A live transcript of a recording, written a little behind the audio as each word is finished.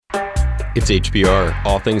It's HBR,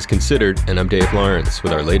 All Things Considered, and I'm Dave Lawrence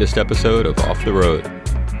with our latest episode of Off the Road.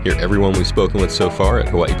 Hear everyone we've spoken with so far at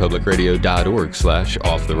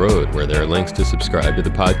hawaiipublicradio.org/off the road, where there are links to subscribe to the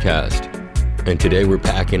podcast. And today we're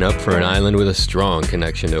packing up for an island with a strong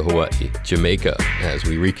connection to Hawaii, Jamaica, as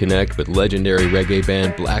we reconnect with legendary reggae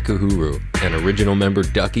band Black Uhuru and original member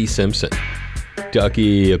Ducky Simpson.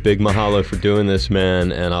 Ducky, a big mahalo for doing this,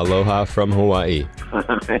 man, and aloha from Hawaii.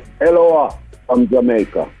 Hello from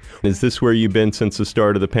Jamaica. Is this where you've been since the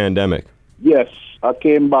start of the pandemic? Yes, I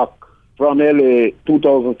came back from LA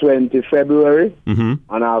 2020 February, and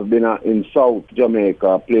I've been in South Jamaica,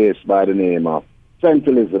 a place by the name of St.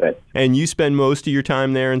 Elizabeth. And you spend most of your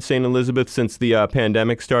time there in St. Elizabeth since the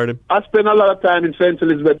pandemic started? I spend a lot of time in St.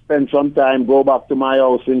 Elizabeth, spend some time, go back to my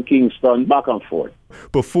house in Kingston, back and forth.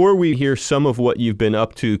 Before we hear some of what you've been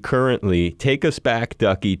up to currently, take us back,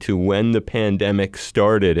 Ducky, to when the pandemic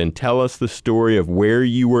started and tell us the story of where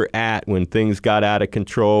you were at when things got out of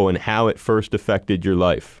control and how it first affected your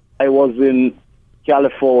life. I was in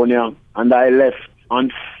California and I left on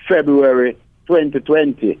February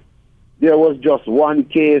 2020. There was just one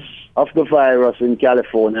case of the virus in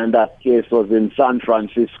California, and that case was in San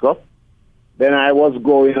Francisco. Then I was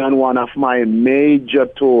going on one of my major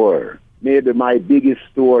tours, maybe my biggest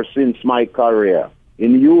tour since my career,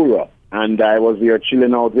 in Europe. And I was here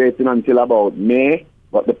chilling out, waiting until about May,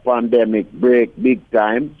 but the pandemic break big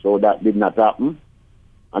time, so that did not happen.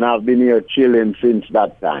 And I've been here chilling since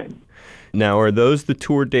that time. Now, are those the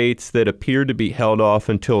tour dates that appear to be held off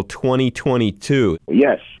until 2022?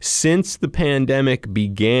 Yes. Since the pandemic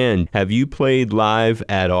began, have you played live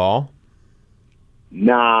at all?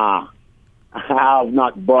 Nah, I have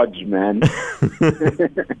not budged, man.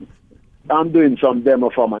 I'm doing some demo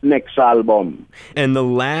for my next album. And the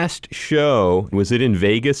last show, was it in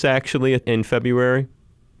Vegas, actually, in February?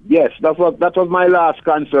 Yes, that was my last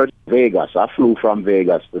concert in Vegas. I flew from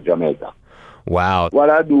Vegas to Jamaica. Wow.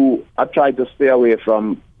 What I do, I try to stay away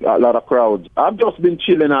from a lot of crowds. I've just been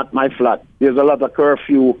chilling at my flat. There's a lot of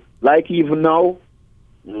curfew. Like even now,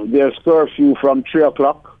 there's curfew from 3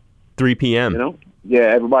 o'clock. 3 p.m. You know? Yeah,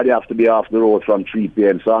 everybody has to be off the road from 3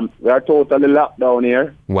 p.m. So we are totally locked down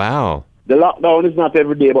here. Wow. The lockdown is not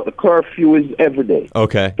every day, but the curfew is every day.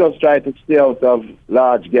 Okay. Just try to stay out of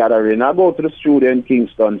large gathering. I go to the studio in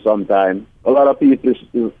Kingston sometime. A lot of people is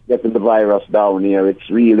getting the virus down here. It's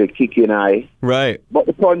really kicking high. Right. But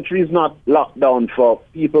the country is not locked down for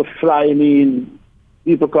people flying in,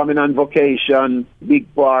 people coming on vacation,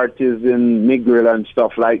 big parties in Negril and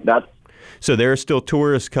stuff like that. So there are still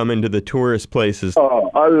tourists coming to the tourist places? Oh,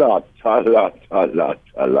 a lot of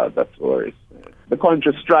tourists. The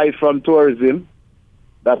country strives from tourism.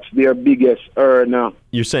 That's their biggest earner.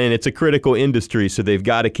 You're saying it's a critical industry, so they've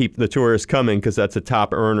got to keep the tourists coming because that's a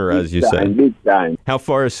top earner, as you say. Big time. How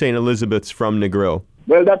far is St. Elizabeth's from Negril?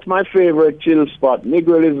 Well, that's my favorite chill spot.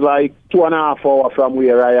 Negril is like 2.5 hours from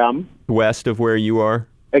where I am. West of where you are?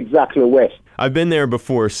 Exactly, west. I've been there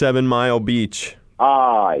before, 7 Mile Beach.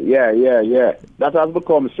 Ah, yeah. That has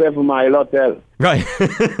become 7 Mile Hotel. Right.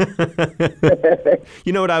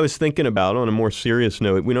 You know what I was thinking about on a more serious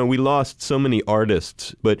note? We lost so many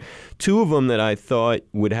artists, but two of them that I thought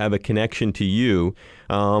would have a connection to you.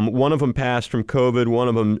 One of them passed from COVID. One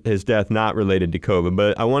of them, his death not related to COVID.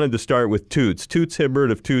 But I wanted to start with Toots. Toots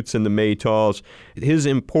Hibbert of Toots and the Maytals. His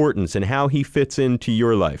importance and how he fits into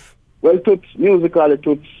your life. Well, Toots, musically,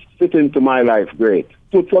 Toots fit into my life great.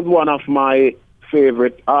 Toots was one of my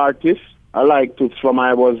favorite artists. I liked Toots from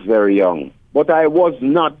I was very young. But I was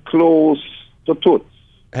not close to Toots.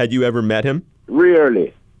 Had you ever met him?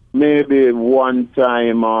 Rarely. Maybe one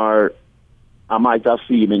time, or I might have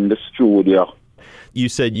seen him in the studio. You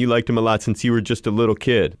said you liked him a lot since you were just a little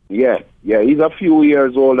kid. Yeah. He's a few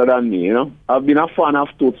years older than me, you know. I've been a fan of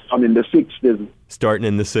Toots from in the 60s. Starting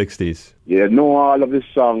in the 60s. Yeah, know all of his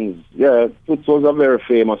songs. Yeah, Toots was a very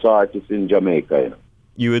famous artist in Jamaica, you know.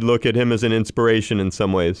 You would look at him as an inspiration in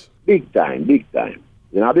some ways. Big time.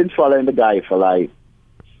 You know, I've been following the guy for like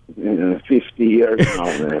 50 years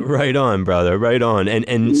now, man. Right on, brother. Right on.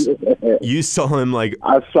 And you saw him like...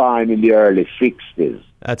 I saw him in the early 60s.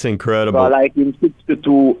 That's incredible. So like in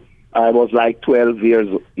 62, I was like 12 years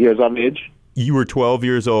of age. You were 12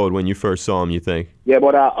 years old when you first saw him, you think? Yeah,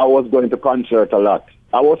 but I was going to concert a lot.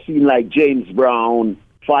 I was seeing like James Brown,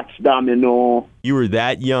 Fats Domino. You were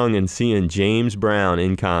that young and seeing James Brown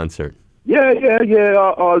in concert.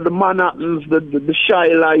 Yeah. All the Manhattans, the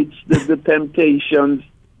Shy Lights, the Temptations,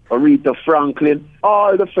 Aretha Franklin,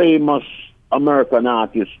 all the famous American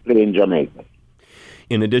artists play in Jamaica.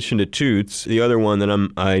 in addition to Toots, the other one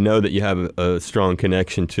that I know that you have a strong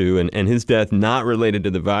connection to, and his death not related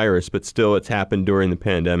to the virus, but still it's happened during the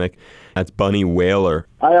pandemic. That's Bunny Wailer.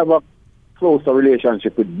 I have a closer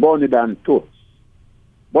relationship with Bunny than Toots.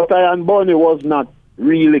 But I and Bunny was not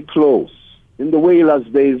really close. In the Wailers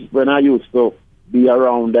days, when I used to be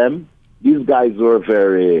around them, these guys were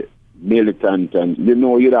very militant, and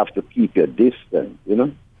you'd have to keep your distance,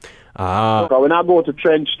 So when I go to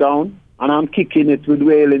Trenchtown and I'm kicking it with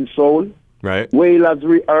Wailing Soul, right? Wailers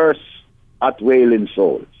rehearse at Wailing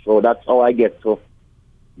Soul, so that's how I get to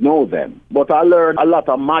know them. But I learned a lot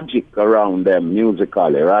of magic around them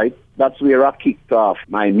musically, right? That's where I kicked off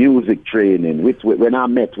my music training when I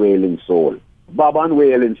met Wailing Soul. Bob and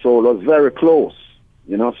Wailing Soul was very close,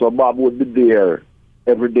 so Bob would be there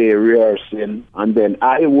every day rehearsing, and then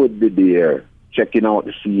I would be there checking out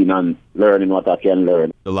the scene and learning what I can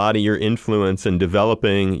learn. A lot of your influence in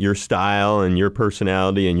developing your style and your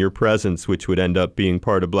personality and your presence, which would end up being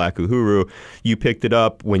part of Black Uhuru, you picked it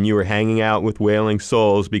up when you were hanging out with Wailing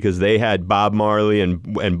Souls, because they had Bob Marley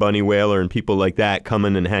and Bunny Wailer and people like that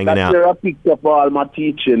coming and hanging out. That's where I picked up all my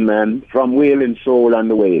teaching, man, from Wailing Soul and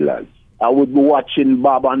the Wailers. I would be watching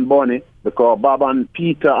Bob and Bunny, because Bob and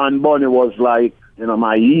Peter and Bunny was like,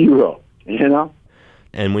 my hero,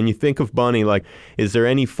 And when you think of Bunny, is there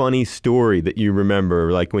any funny story that you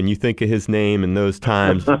remember, like when you think of his name in those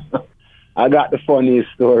times? I got the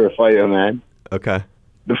funniest story for you, man. Okay.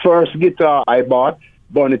 The first guitar I bought,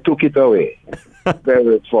 Bunny took it away.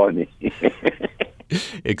 Very funny.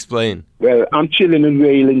 Explain. Well, I'm chilling in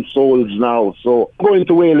Wailing Souls now, so I'm going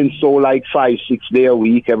to Wailing Soul like 5-6 days a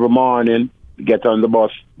week, every morning, get on the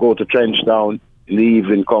bus, go to Trenchtown, in the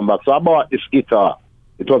evening come back. So I bought this guitar.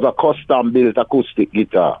 It was a custom-built acoustic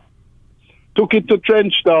guitar. Took it to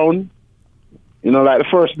Trenchtown. Like the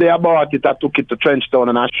first day I bought it, I took it to Trenchtown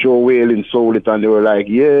and I showed Wailing Soul it, and they were like,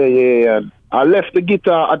 yeah. And I left the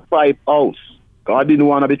guitar at Pipe House, because I didn't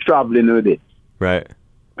want to be traveling with it. Right.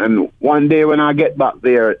 And one day when I get back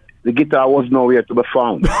there, the guitar was nowhere to be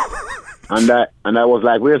found. and I was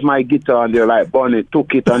like, where's my guitar? And they're like, Bunny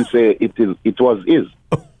took it and said it was his.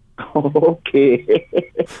 Okay.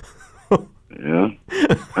 Yeah.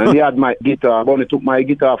 And he had my guitar. Bunny took my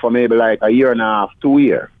guitar for maybe like a year and a half, 2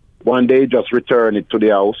 years. One day, just returned it to the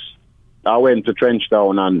house. I went to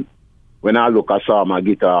Trenchtown, and when I look, I saw my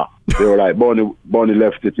guitar. They were like, Bunny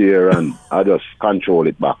left it here, and I just control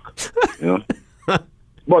it back.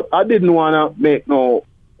 But I didn't want to make no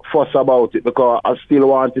fuss about it, because I still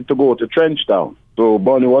wanted to go to Trenchtown. So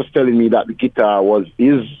Bunny was telling me that the guitar was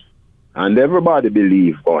his, and everybody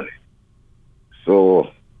believed Bunny.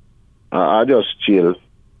 So I just chill,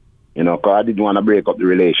 because I didn't want to break up the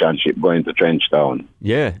relationship going to Trenchtown.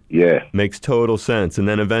 Yeah. Makes total sense. And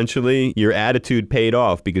then eventually your attitude paid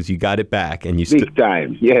off, because you got it back, and you big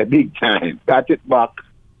time. Yeah, big time. Got it back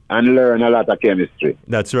and learn a lot of chemistry.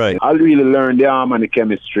 That's right. I really learned the harmony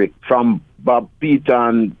chemistry from Bob, Peter,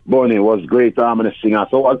 and Bunny. Was great harmony singer.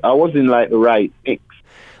 So I was in like the right mix.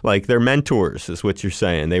 Like they're mentors, is what you're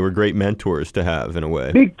saying. They were great mentors to have, in a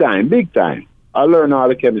way. Big time. I learned all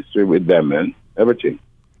the chemistry with them, man. Everything.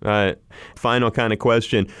 All right. Final kind of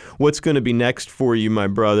question. What's going to be next for you, my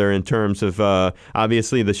brother, in terms of,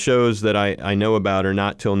 obviously, the shows that I know about are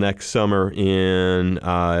not till next summer in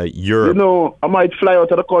Europe? I might fly out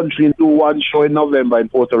of the country and do one show in November in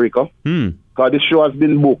Puerto Rico. Because the show has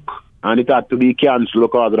been booked, and it had to be canceled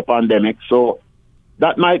because of the pandemic. So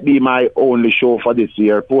that might be my only show for this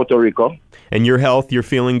year, Puerto Rico. And your health, you're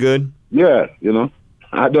feeling good? Yeah,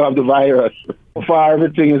 I don't have the virus. So far,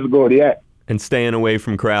 everything is good, yeah. And staying away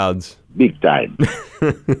from crowds. Big time.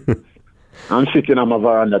 I'm sitting on my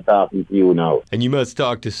veranda talking to you now. And you must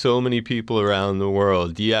talk to so many people around the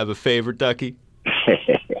world. Do you have a favorite, Ducky?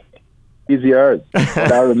 It's yours.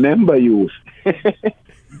 But I remember you.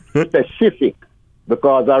 Specific.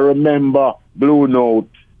 Because I remember Blue Note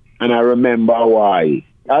and I remember Hawaii.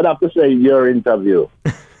 I'd have to say your interview.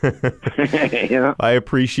 I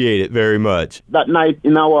appreciate it very much. That night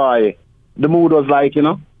in Hawaii, the mood was like,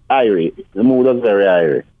 airy. The mood was very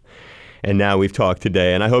airy. And now we've talked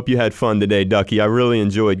today, and I hope you had fun today, Ducky. I really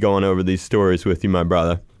enjoyed going over these stories with you, my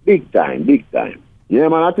brother. Big time. Yeah,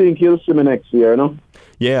 man, I think you'll see me next year,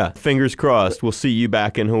 Yeah, fingers crossed. We'll see you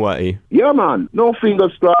back in Hawaii. Yeah, man. No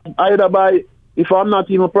fingers crossed. If I'm not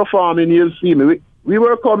even performing, you'll see me. We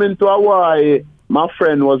were coming to Hawaii. My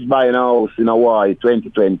friend was buying a house in Hawaii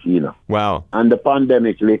 2020, Wow. And the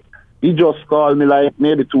pandemic, he just called me like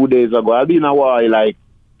maybe 2 days ago. I'll be in Hawaii like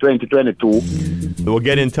 2022. We'll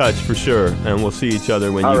get in touch for sure, and we'll see each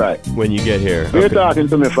other when when you get here. You're talking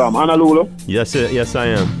to me from Honolulu? Yes, yes, I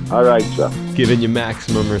am. All right, sir. Giving you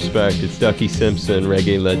maximum respect. It's Ducky Simpson,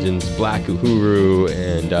 Reggae Legends, Black Uhuru,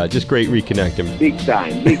 and just great reconnecting. Big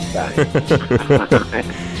time, big time.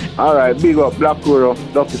 All right, big up, Black Uhuru,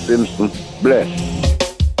 Ducky Simpson. Bless.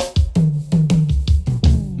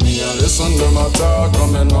 Listen to my talk,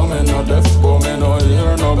 me no deaf, but me no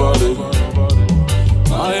hear nobody.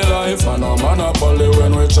 My life and a monopoly.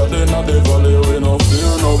 When we chatting at the valley, we no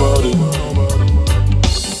fear nobody.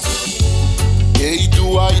 Hey,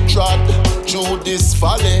 do I trod through this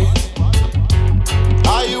valley?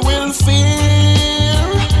 I will fear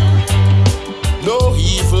no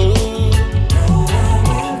evil.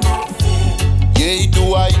 Yea,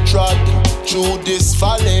 do I trod through this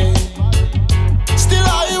valley? Still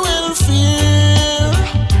I will fear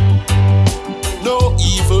no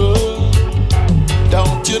evil.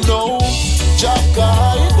 Don't you know? Jah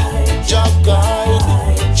guide, Jah guide,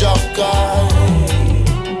 Jah guide,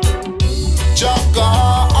 Jah guide.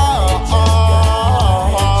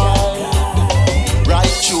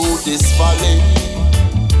 Right through this valley,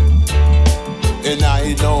 and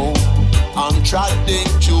I know I'm trotting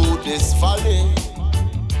through this valley.